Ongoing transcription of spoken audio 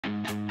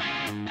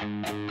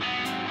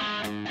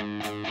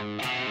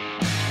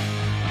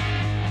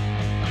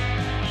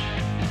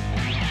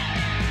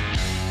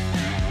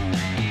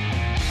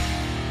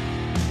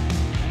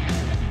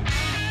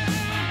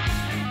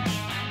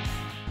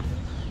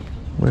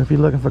Well, if you're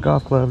looking for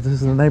golf clubs, this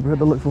is the neighborhood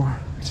to look for.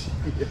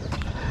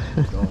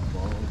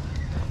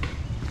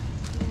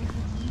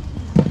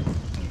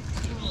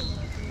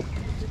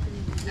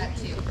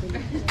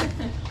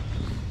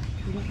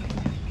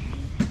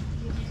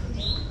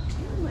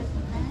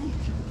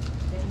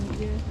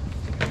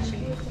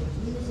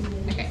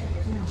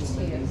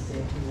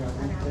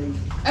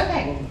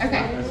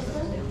 Okay.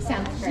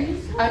 Sounds great.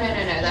 Oh, no,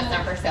 that's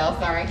not for sale,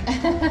 sorry.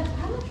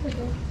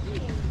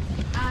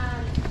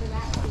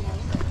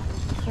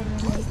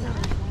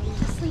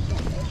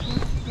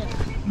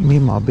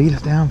 Meemaw beat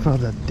us down for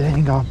the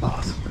dang golf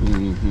balls.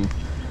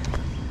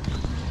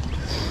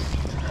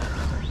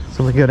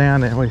 So we go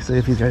down and we see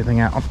if he's got anything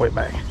out on the way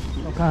back.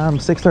 Time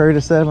 6:30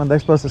 to 7. They're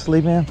supposed to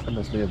sleep in. There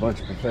must be a bunch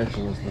of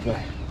professionals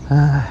today.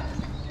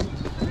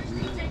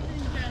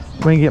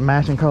 We can get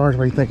matching cars.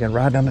 What are you thinking?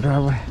 Ride down the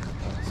driveway?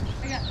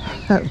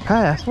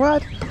 Pass?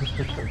 What?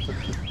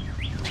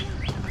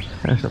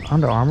 There's some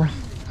Under Armour.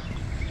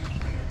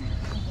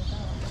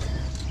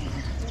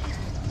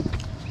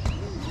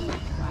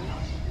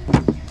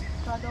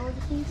 $5 a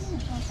piece?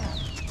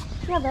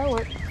 Yeah, that'll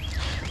work.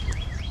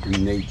 We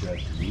need that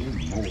to be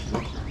more.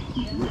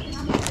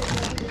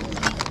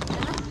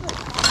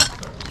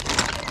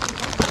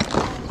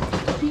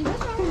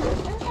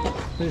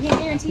 Can't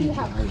guarantee you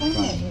how clean it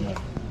is.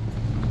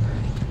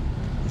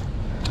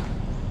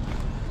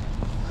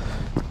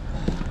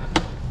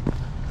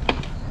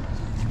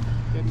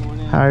 Good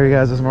morning. How are you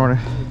guys this morning?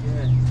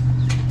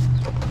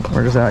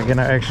 We're just out getting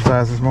our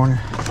exercise this morning.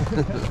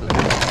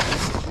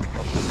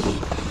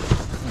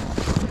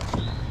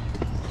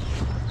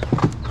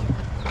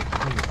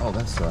 Oh,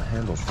 that's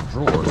handles for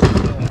drawers.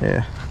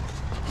 Yeah.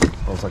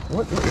 I was like,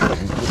 what? These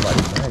things look like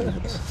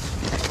magnets.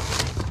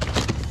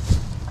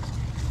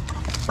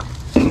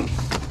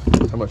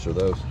 How much are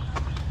those?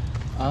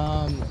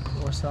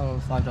 We're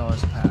selling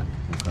 $5 a pack.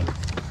 Okay.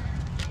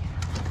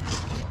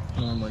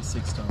 Normally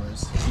 $6.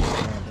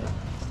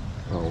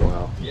 Oh,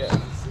 wow. Yeah.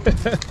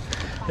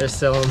 They're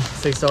selling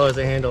 $6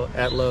 a handle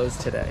at Lowe's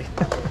today.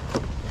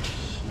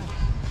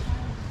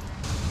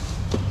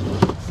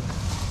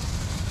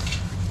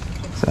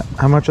 So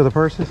how much are the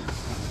purses?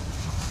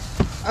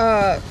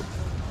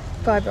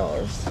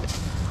 $5.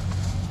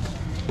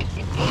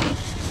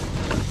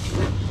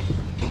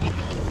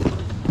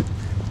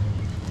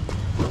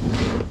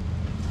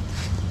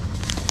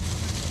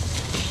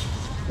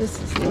 This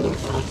is the that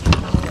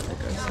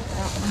goes with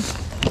that one.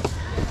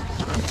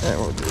 That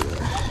will do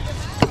that.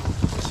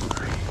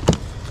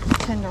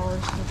 $10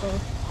 for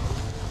both.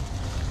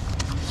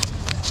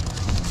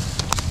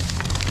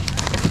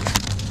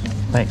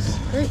 Thanks.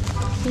 Great.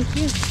 Thank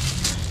you.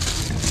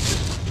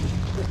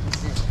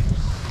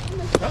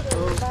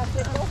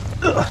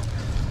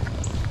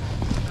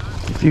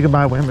 If you can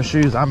buy women's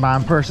shoes, I'm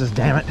buying purses,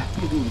 damn it.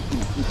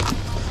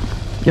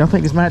 Y'all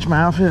think this match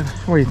my outfit?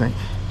 What do you think?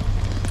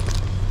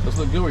 Those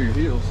look good with your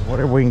heels.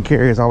 Whatever we can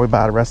carry is all we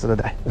buy the rest of the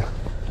day.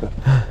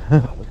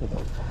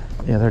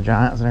 Yeah, they're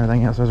Giants and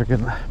everything else. Those are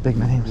good, big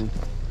names.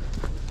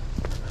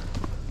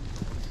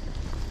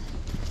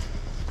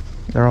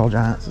 They're all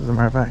Giants, as a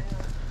matter of fact.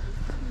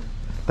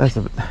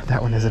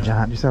 That one is a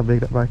Giant. You see how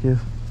big that bike is?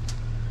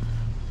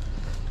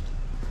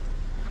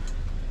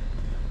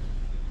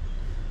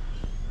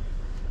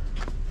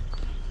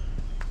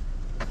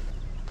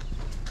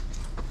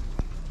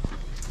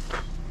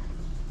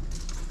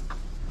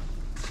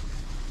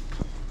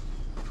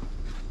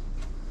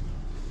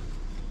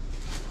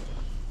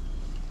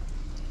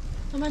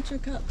 How much are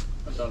cup?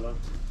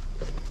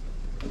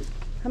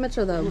 How much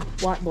are the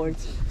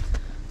whiteboards?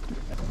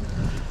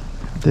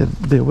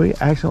 Did we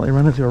accidentally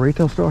run into a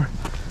retail store?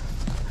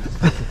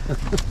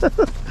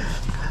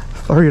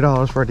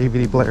 $30 for a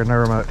DVD player and no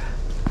remote.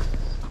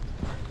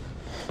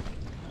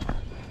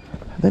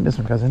 I think this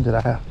one goes into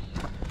the house.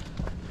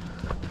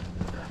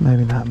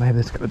 Maybe not. Maybe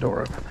it's got the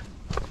door open.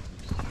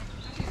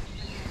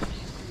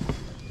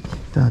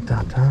 Dun,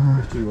 dun,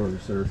 dun.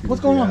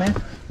 What's going on, man?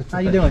 How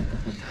you doing?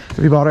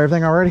 Have you bought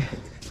everything already?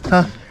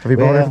 Huh? Have you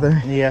bought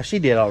everything? Yeah, she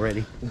did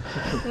already.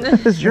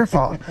 This is your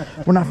fault.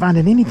 We're not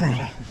finding anything.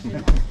 How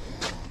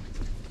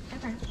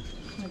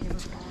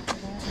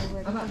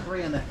about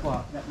 3 on that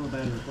clock? That little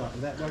battery clock.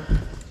 Does that work?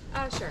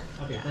 Sure.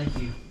 Okay, thank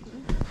you.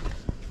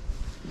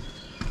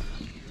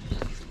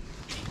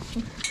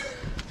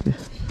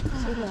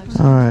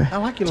 All right. I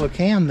like your little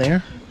cam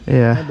there.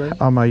 Yeah,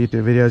 all my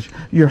YouTube videos.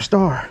 You're a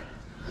star.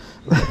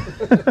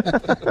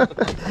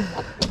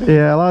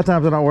 Yeah, a lot of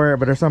times I don't wear it,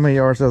 but there's so many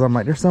yard sales. I'm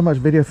like, there's so much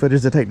video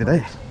footage to take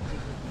today.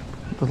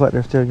 Looks like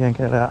they're still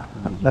yanking it out.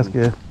 That's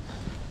good.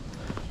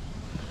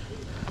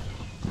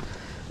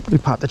 We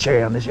popped the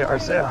cherry on this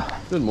yard sale.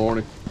 Good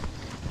morning.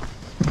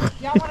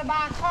 Y'all want to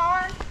buy a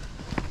car?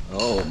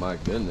 Oh my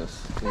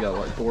goodness. You got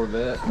like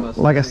Corvette,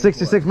 Mustang. Like a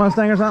 66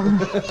 Mustang or something?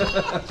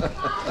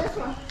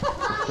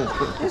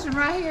 This one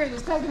right here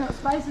that's taking up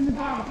space in the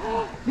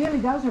driveway. Billy,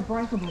 those are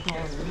breakable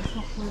doors.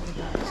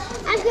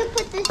 I'm gonna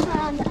put this one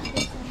on the other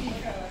side.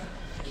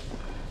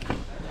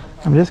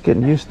 I'm just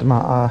getting used to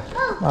my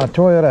my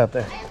Toyota out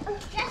there. Hey,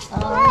 Hey,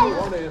 how are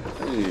you?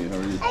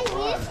 I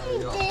miss you,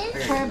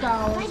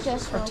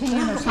 $12 or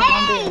 10 or something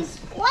on this.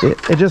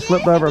 It just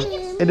flipped over.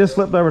 It just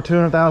flipped over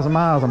 200,000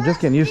 miles. I'm just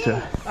getting used to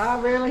it.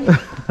 Oh, really?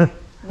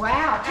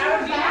 Wow.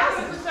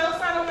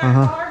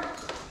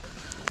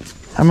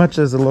 How much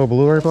is the little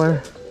Blu-ray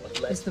player?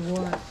 It's the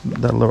what?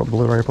 That little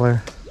Blu-ray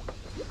player.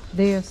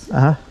 This.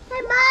 Uh huh.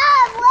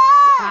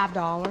 $5.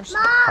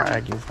 All right, I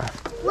give you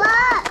 5.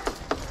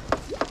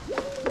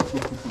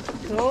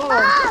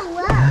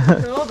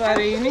 Cool,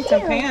 buddy. You need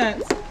some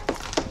pants.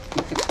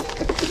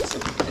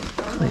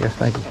 Yes,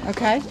 thank you.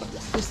 Okay.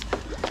 Just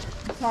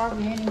sorry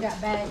we ain't got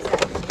bags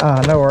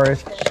out. No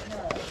worries.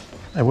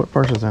 Hey, what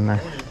purse is in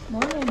there?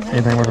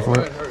 Anything worth a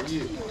flip?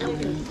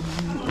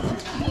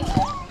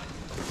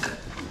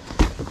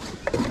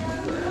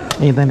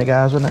 Anything that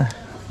guys in there?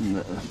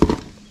 No.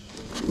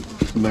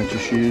 About your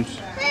shoes?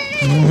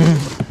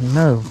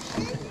 No.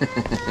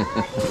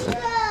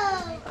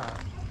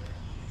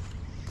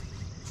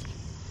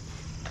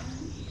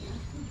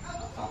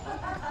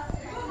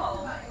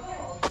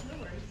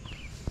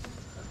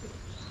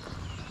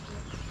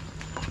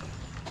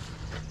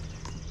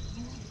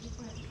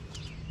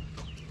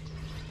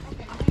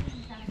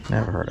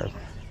 Never heard of it.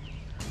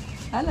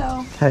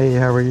 Hello. Hey,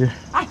 how are you?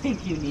 I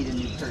think you need a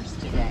new purse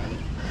today.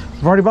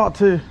 I've already bought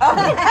 2.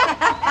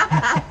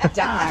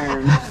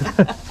 Darn.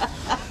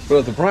 But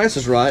if the price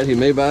is right, he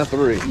may buy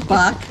 3. A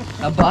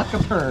buck a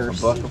purse.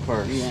 A buck a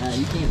purse. Yeah,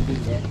 you can't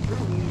beat it.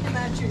 I'm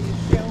not sure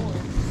you're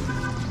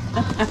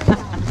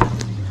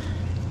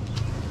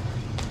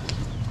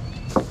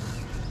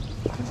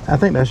I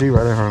think that's you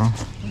right there, Harlan.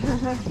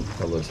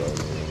 That looks like it.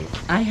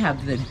 I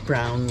have the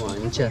brown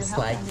one just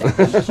like that.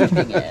 I'm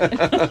keeping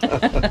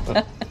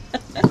it.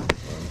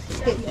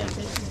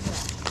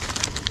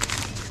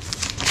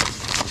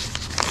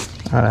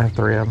 I have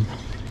 3 of them.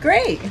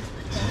 Great.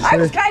 I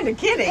was kind of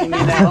kidding, you know.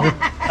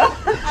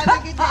 Have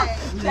a good day.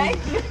 Thank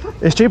you.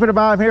 It's cheaper to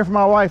buy them here for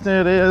my wife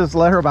than it is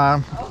let her buy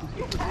them.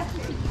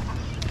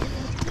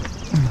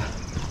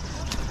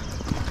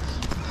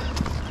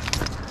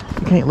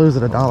 You can't lose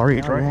it $1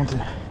 each,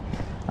 right?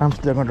 I'm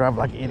still gonna drive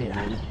like an idiot.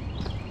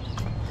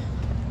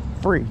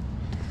 Free.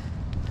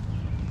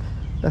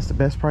 That's the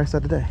best price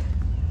of the day.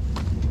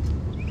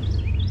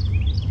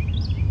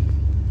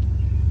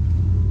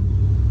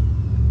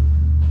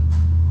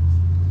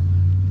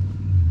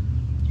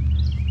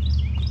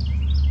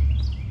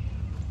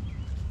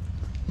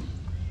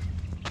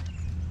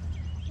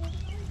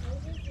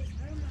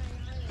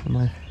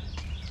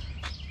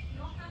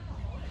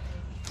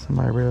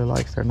 Somebody really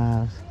likes their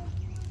knives.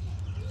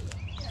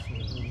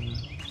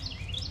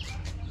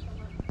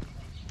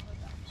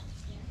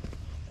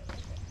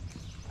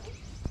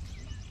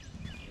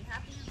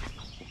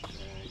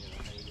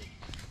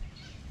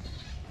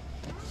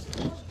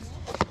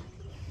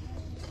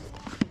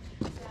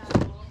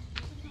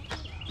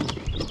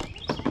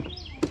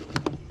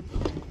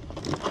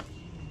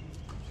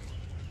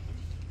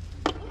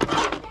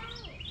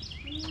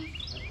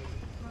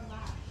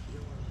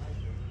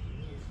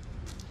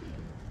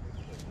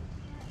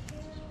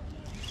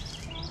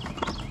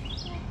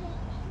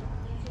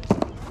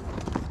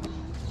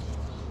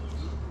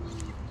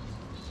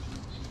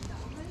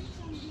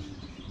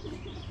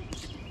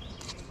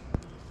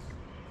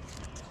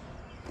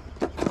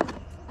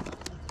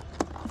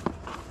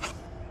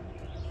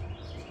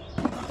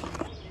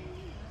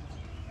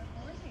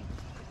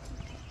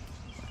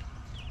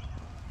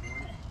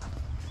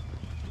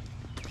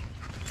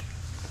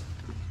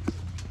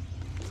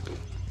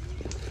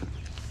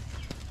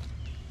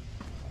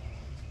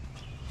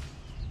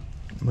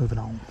 Moving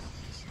on.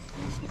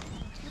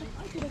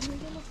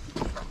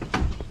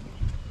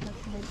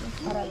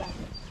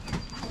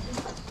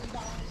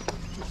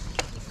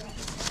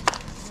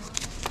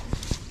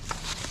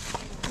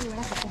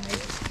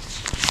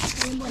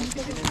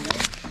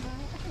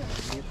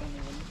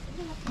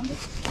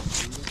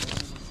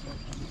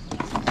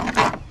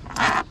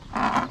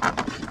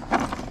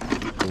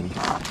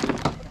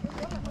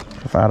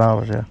 For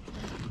 $5, yeah.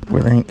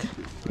 With ink.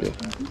 Yeah.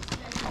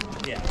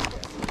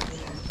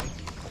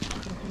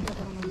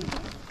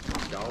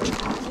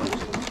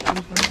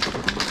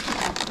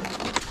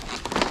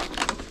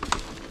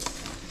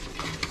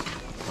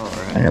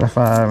 I got a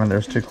 5 and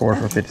there's 2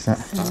 quarters for 50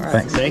 cents. All right,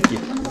 Thanks. thank you.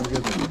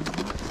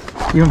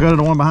 You gonna go to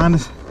the one behind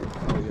us?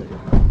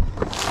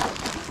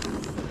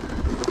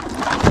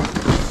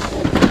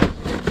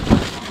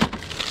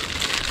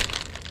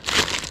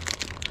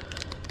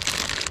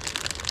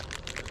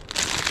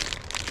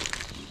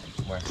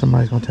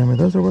 Somebody's gonna tell me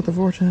those are worth a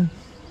fortune.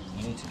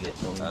 You need to get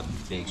a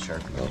big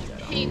Sharpie.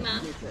 Hey,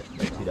 Mom.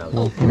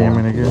 Well, give me a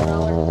minute, good.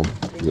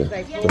 Yeah.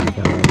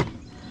 35.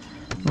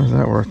 What's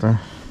that worth there?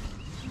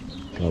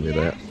 Probably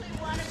that.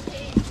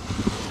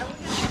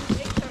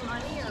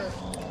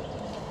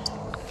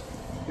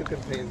 You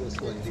can pay this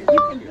one here.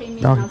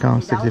 Donkey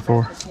Kong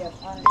 64.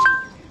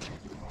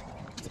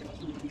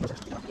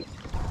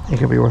 It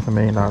could be worth $1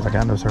 million. I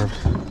got no service.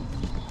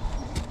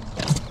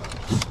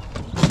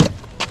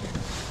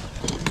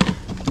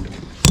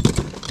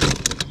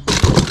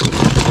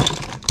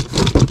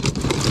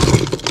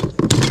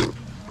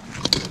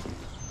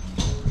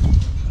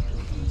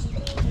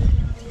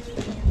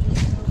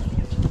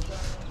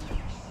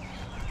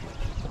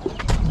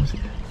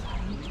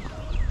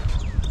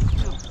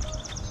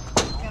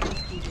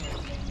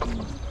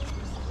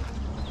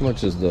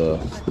 much is the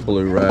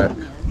blue rack?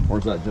 Or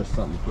is that just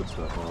something to put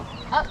stuff on?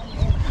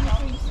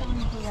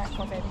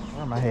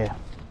 Where am I at?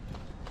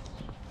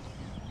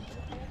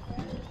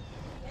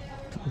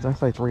 It's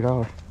actually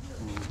 $3.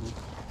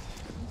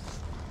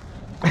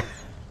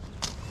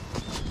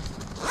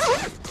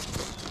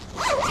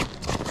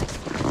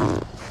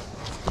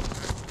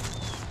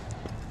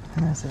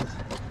 And that says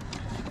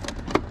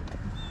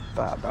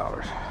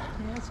 $5.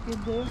 Yeah, that's a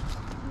good deal.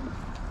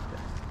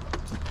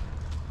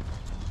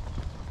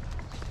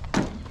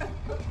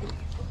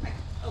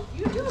 Oh,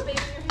 you do a baby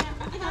in your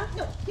hand?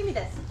 No, give me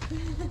this.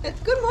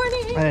 Good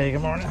morning. Hey,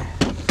 good morning.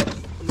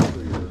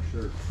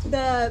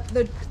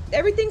 The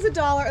everything's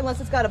 $1 unless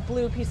it's got a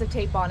blue piece of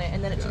tape on it,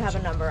 and then it should have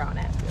a number on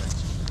it.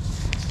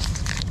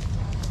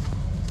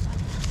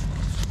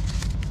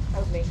 That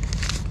was me.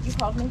 You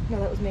called me? No,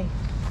 that was me.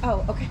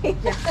 Oh, okay.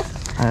 Yeah.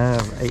 I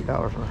have $8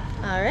 left.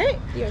 All right.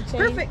 You have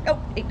change? Perfect. Oh,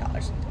 $8.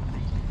 I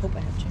hope I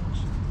have change.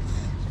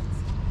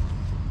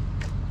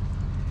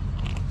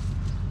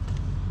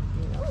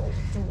 No,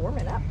 it's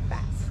warming up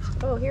fast.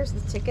 Oh, here's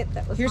the ticket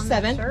that was on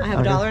that shirt. Here's $7. I have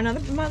Okay.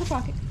 $1 in my other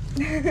pocket.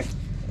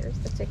 Here's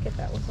the ticket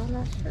that was on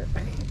that shirt.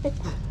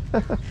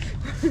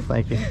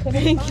 Thank you.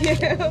 Thank you.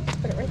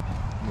 Put it right.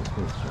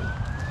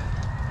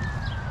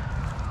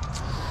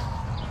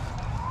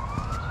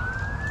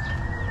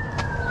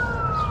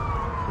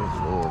 Good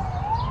Lord.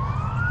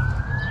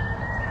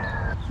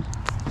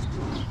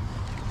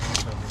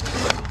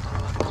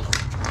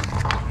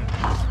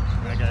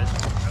 Alright guys,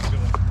 have a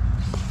good one.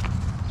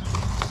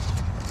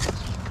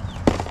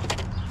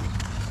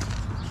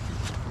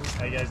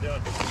 How you guys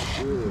doing?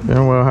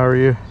 Doing well, how are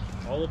you?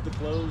 All of the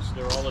clothes,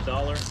 they're all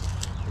 $1.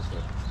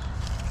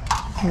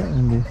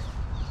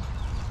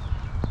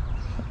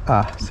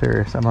 Ah,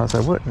 serious. I'm about to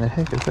say, what in the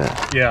heck is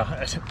that?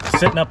 Yeah,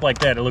 sitting up like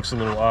that, it looks a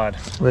little odd.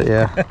 But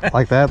yeah,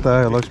 like that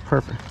though, it looks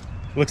perfect.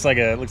 Looks like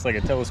a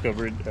telescope.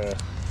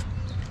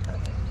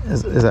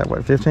 Is that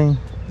what, 15?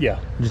 Yeah,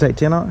 Did you take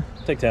 10 on it?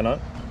 take 10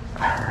 on.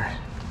 Alright.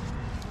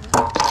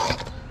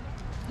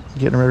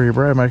 Getting rid of your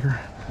bread maker.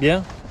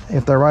 Yeah,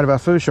 If they're right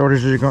about food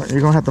shortages, you're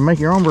gonna have to make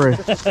your own bread.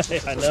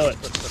 I know it.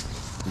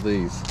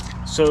 These.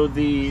 So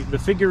the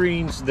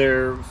figurines,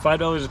 they're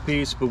 $5 a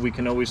piece, but we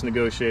can always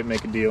negotiate,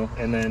 make a deal.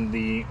 And then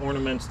the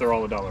ornaments, they're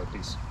all $1 a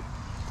piece.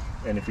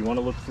 And if you want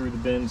to look through the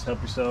bins, help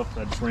yourself.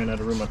 I just ran out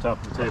of room on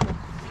top of the table.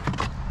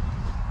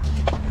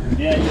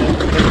 Yeah, you know,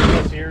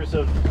 50+ years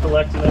of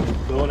collecting them,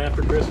 going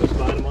after Christmas,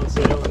 buying them on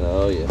sale.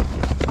 Oh yeah.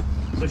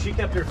 So she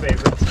kept her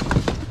favorites.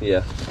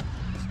 Yeah.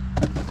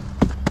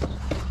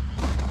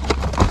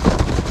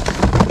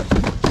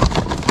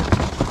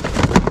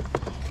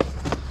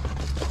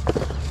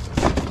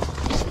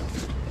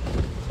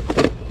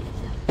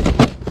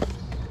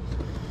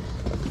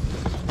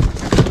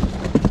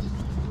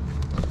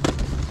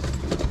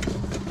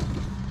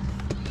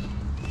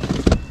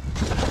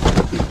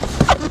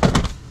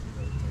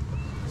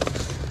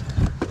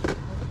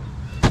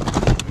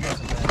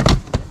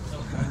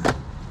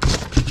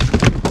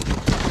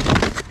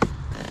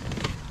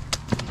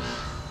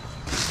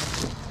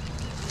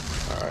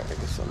 Alright, I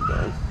guess I'm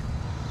done.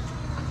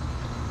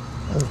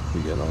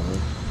 You got on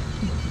here?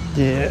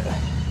 Yeah.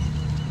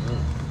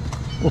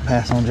 We'll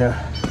pass on Joe.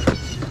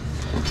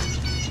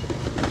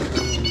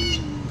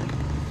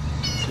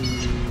 2,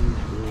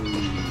 3,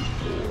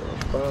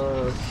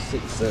 4, 5,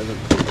 6, 7.